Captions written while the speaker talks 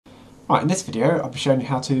Right, in this video I'll be showing you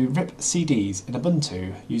how to rip CDs in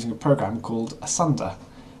Ubuntu using a program called Asunder.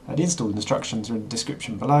 The install instructions are in the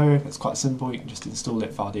description below. It's quite simple, you can just install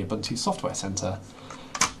it via the Ubuntu Software Center.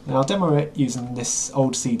 Now I'll demo it using this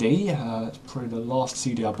old CD, it's probably the last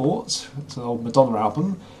CD I bought. It's an old Madonna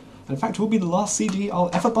album, and in fact it will be the last CD I'll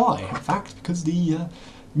ever buy, in fact, because the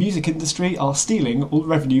music industry are stealing all the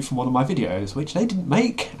revenue from one of my videos, which they didn't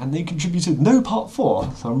make, and they contributed no part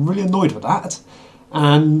for, so I'm really annoyed with that.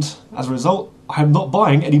 And as a result, I am not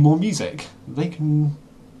buying any more music. They can...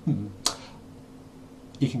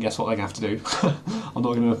 You can guess what they're going to have to do. I'm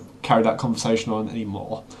not going to carry that conversation on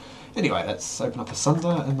anymore. Anyway, let's open up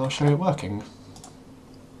Asunder and I'll show you it working.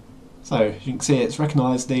 So, you can see it's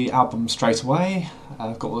recognised the album straight away.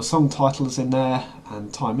 I've got all the song titles in there and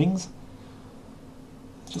timings.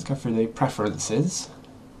 Let's just go through the preferences.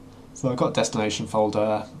 So I've got a destination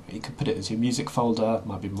folder. You could put it as your music folder,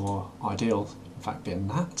 might be more ideal. In fact, being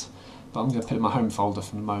that, but I'm going to put it in my home folder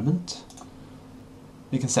for the moment.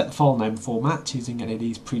 You can set the file name format using any of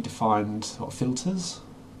these predefined sort of filters.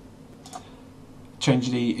 Change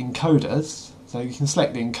the encoders, so you can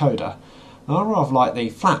select the encoder. Now I rather like the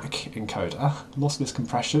FLAC encoder, lossless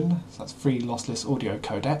compression, so that's free lossless audio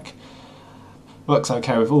codec. Works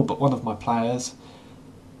okay with all but one of my players,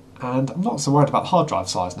 and I'm not so worried about the hard drive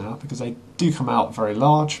size now because they do come out very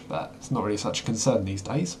large, but it's not really such a concern these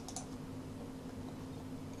days.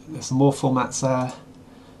 There's some more formats there,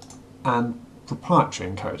 and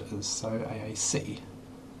proprietary encoders, so AAC.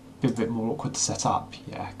 Be a bit more awkward to set up,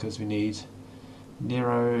 yeah, because we need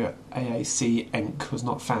Nero AAC Enc was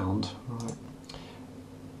not found. Right.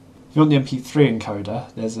 If you want the MP3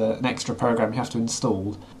 encoder, there's an extra program you have to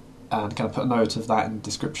install, and kind of put a note of that in the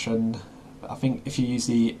description. But I think if you use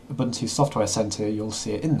the Ubuntu Software Center, you'll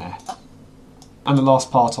see it in there. And the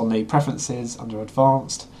last part on the preferences under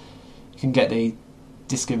Advanced, you can get the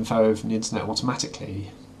disk info from the internet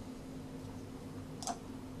automatically.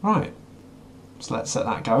 Right, so let's set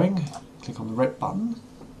that going. Click on the rip button.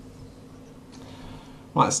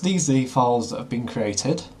 Right, so these are the files that have been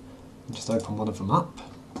created. I'll just open one of them up.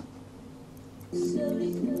 Not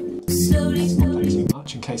pay too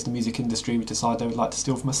much in case the music industry would decide they would like to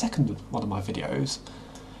steal from a second one of my videos.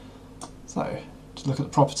 So, just look at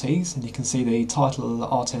the properties and you can see the title, the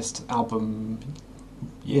artist, album.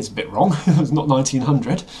 Year's a bit wrong, it's not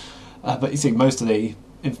 1900, but you see most of the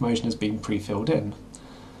information has been pre-filled in.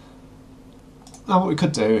 Now what we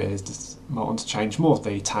could do is just might want to change more of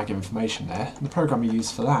the tag information there. And the program we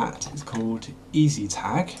use for that is called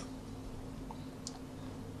EasyTAG.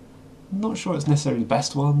 I'm not sure it's necessarily the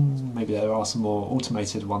best one, maybe there are some more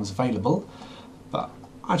automated ones available, but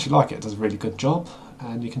I actually like it, it does a really good job,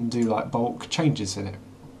 and you can do like bulk changes in it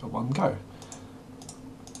at one go.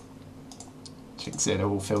 You can see they're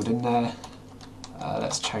all filled in there.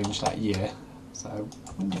 Let's change that year. So,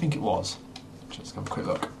 when do you think it was? Just have a quick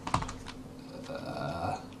look.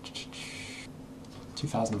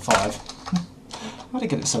 2005. Why did I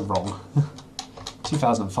get it so wrong?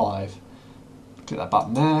 2005. Click that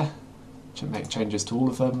button there. Make changes to all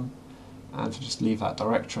of them, and just leave that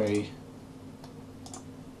directory.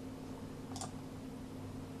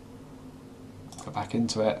 Go back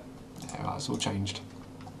into it. Yeah, right, it's all changed.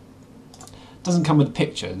 Doesn't come with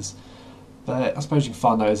pictures, but I suppose you can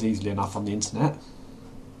find those easily enough on the internet.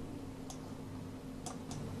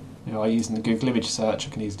 You know, using the Google image search,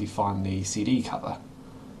 I can easily find the CD cover.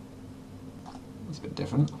 It's a bit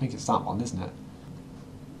different. I think it's that one, isn't it?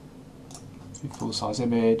 Full size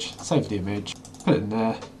image, save the image, put it in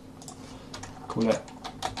there, call it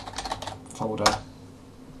folder.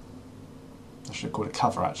 I should have called it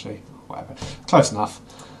cover actually, whatever. Close enough.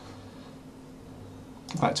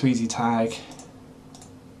 Go back to EasyTAG,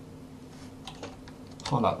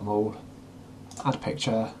 highlight them all, add a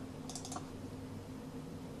picture,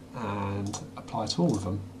 and apply to all of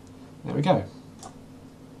them. There we go.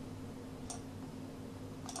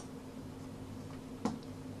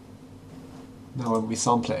 Now when we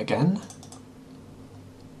sample it again,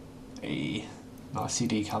 a nice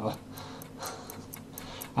CD cover.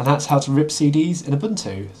 And that's how to rip CDs in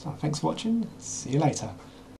Ubuntu. So thanks for watching, see you later.